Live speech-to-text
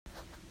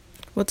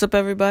What's up,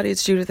 everybody?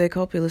 It's Judith A.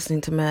 Cope. You're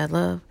listening to Mad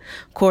Love.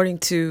 According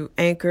to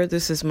Anchor,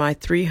 this is my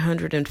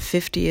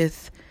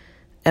 350th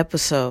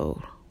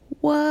episode.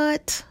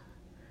 What?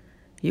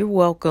 You're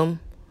welcome.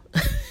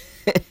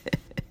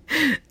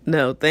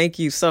 No, thank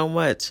you so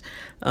much.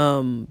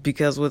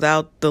 Because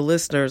without the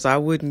listeners, I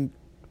wouldn't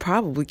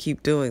probably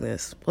keep doing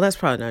this. Well, that's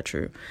probably not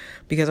true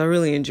because I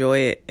really enjoy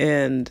it.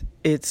 And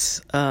it's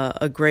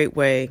a great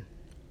way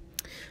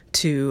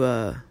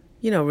to,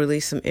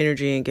 release some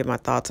energy and get my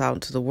thoughts out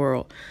into the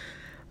world.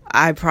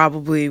 I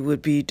probably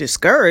would be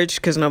discouraged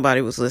because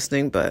nobody was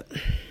listening, but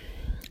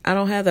I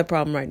don't have that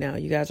problem right now.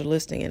 You guys are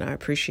listening and I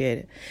appreciate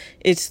it.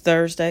 It's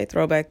Thursday,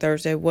 Throwback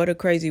Thursday. What a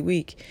crazy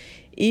week.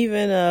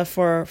 Even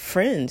for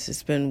friends,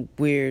 it's been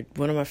weird.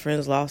 One of my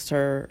friends lost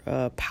her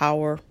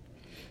power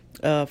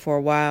for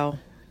a while.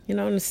 You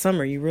know, in the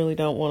summer, you really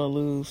don't want to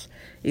lose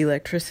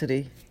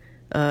electricity.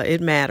 It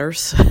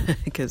matters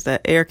because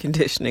that air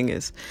conditioning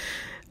is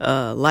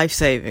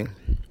life-saving.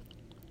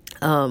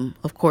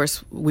 Of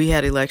course, we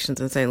had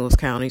elections in St. Louis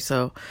County,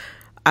 so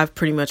I've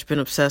pretty much been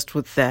obsessed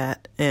with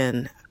that.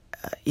 And,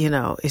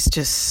 it's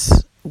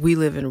just, we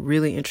live in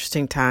really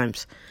interesting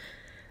times.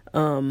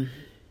 I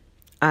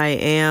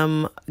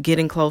am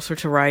getting closer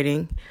to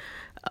writing.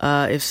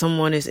 If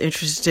someone is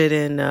interested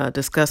in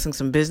discussing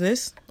some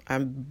business,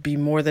 I'd be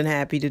more than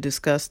happy to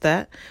discuss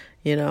that.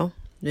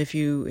 If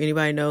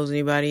anybody knows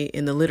anybody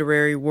in the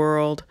literary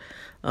world,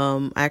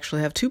 I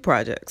actually have 2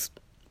 projects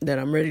that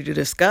I'm ready to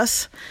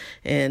discuss,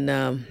 and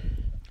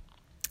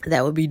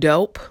that would be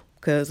dope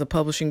because a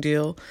publishing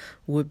deal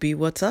would be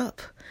what's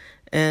up.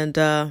 And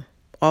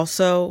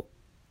also,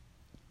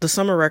 the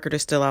summer record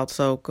is still out,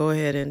 so go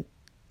ahead and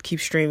keep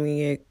streaming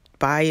it.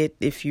 Buy it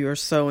if you're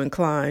so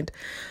inclined.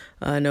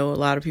 I know a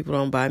lot of people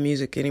don't buy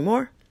music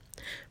anymore,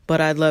 but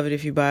I'd love it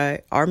if you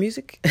buy our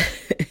music.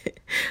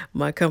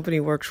 My company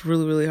works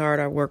really, really hard.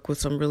 I work with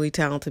some really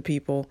talented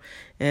people,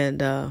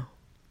 and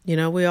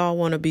we all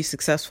want to be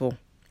successful.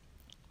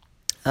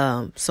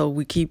 So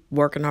we keep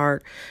working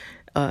hard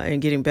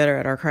and getting better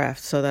at our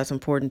craft. So that's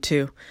important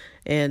too.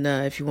 And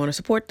if you want to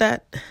support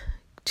that,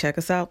 check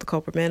us out, the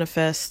Culprit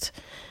Manifest.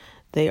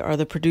 They are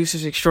the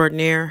producers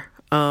extraordinaire.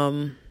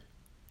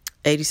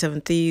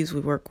 87 Thieves.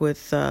 We work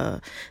with,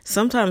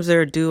 sometimes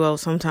they're a duo,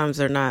 sometimes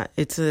they're not.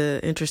 It's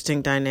an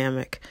interesting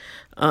dynamic.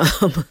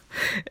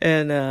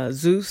 And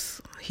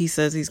Zeus, he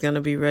says he's going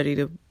to be ready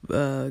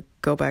to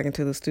go back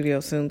into the studio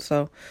soon.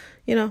 So,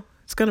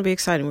 it's going to be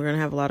exciting. We're going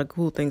to have a lot of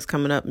cool things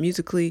coming up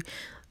musically,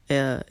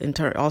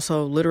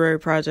 also literary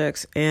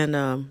projects, and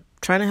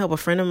trying to help a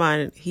friend of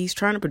mine. He's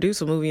trying to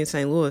produce a movie in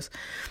St. Louis.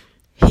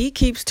 He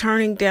keeps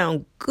turning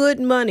down good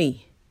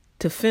money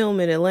to film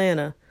in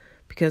Atlanta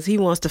because he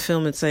wants to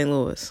film in St.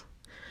 Louis.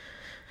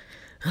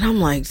 And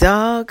I'm like,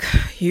 dog,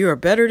 you are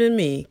better than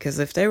me, because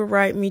if they were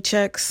writing me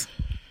checks,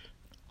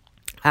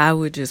 I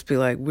would just be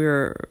like,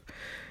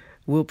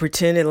 we'll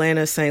pretend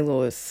Atlanta is St.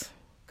 Louis.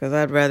 Because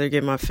I'd rather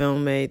get my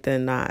film made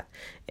than not.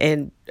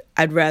 And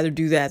I'd rather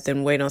do that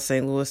than wait on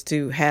St. Louis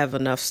to have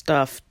enough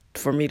stuff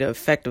for me to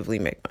effectively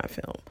make my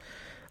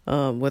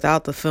film.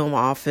 Without the film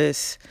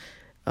office,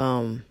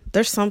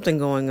 there's something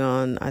going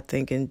on, I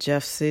think, in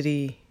Jeff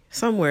City.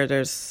 Somewhere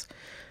there's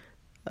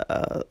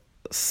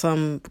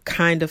some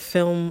kind of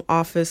film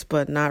office,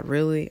 but not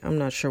really. I'm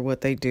not sure what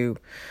they do.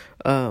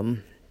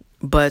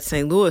 But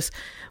St. Louis,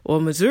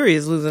 Missouri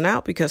is losing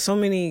out because so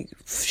many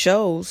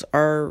shows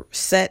are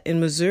set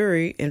in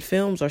Missouri and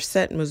films are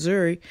set in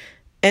Missouri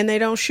and they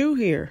don't shoot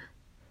here.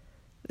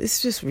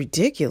 It's just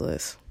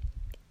ridiculous.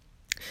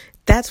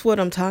 That's what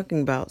I'm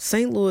talking about.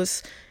 St.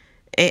 Louis,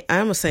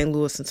 I'm a St.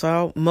 Louisan, so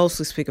I'll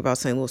mostly speak about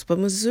St. Louis. But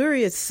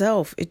Missouri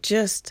itself,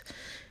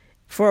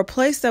 for a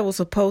place that was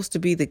supposed to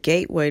be the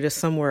gateway to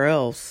somewhere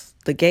else,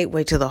 the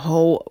gateway to the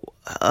whole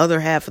other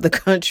half of the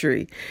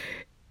country,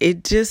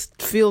 it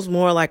just feels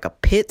more like a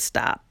pit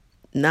stop,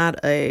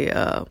 not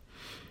a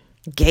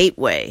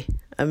gateway.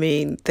 I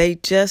mean, they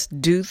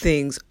just do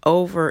things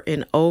over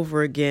and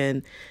over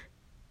again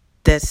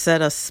that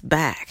set us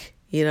back.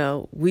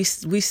 We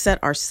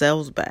set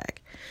ourselves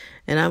back.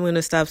 And I'm going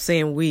to stop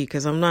saying we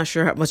because I'm not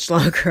sure how much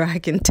longer I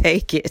can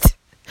take it.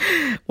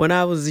 When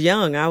I was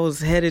young, I went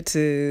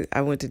to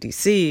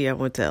DC, I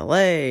went to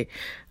LA.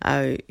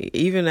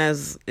 Even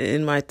as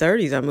in my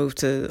 30s, I moved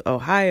to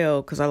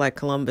Ohio because I like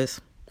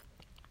Columbus.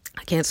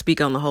 I can't speak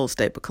on the whole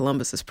state, but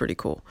Columbus is pretty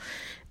cool.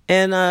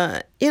 And,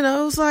 it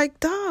was like,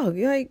 dog,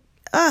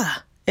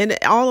 and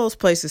all those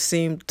places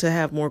seem to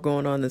have more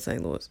going on than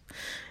St. Louis.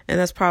 And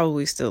that's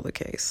probably still the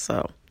case.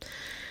 So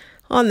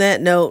on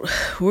that note,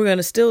 we're going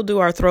to still do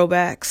our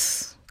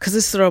throwbacks because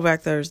it's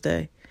Throwback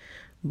Thursday.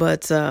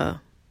 But,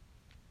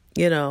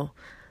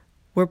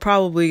 we're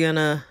probably going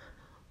to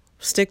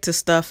stick to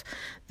stuff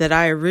that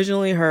I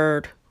originally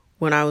heard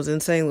when I was in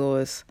St.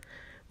 Louis,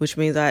 which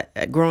means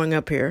growing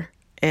up here.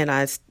 And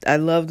I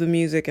love the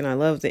music and I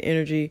love the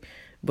energy,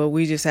 but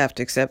we just have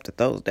to accept that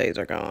those days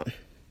are gone.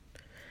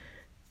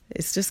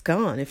 It's just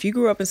gone. If you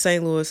grew up in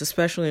St. Louis,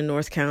 especially in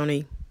North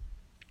County,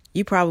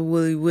 you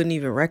probably wouldn't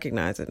even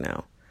recognize it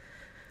now.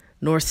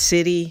 North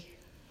City,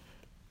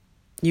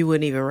 you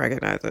wouldn't even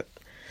recognize it.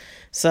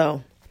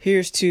 So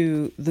here's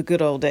to the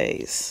good old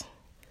days.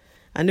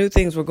 I knew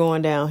things were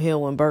going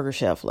downhill when Burger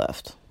Chef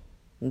left.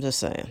 I'm just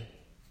saying.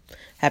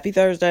 Happy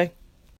Thursday.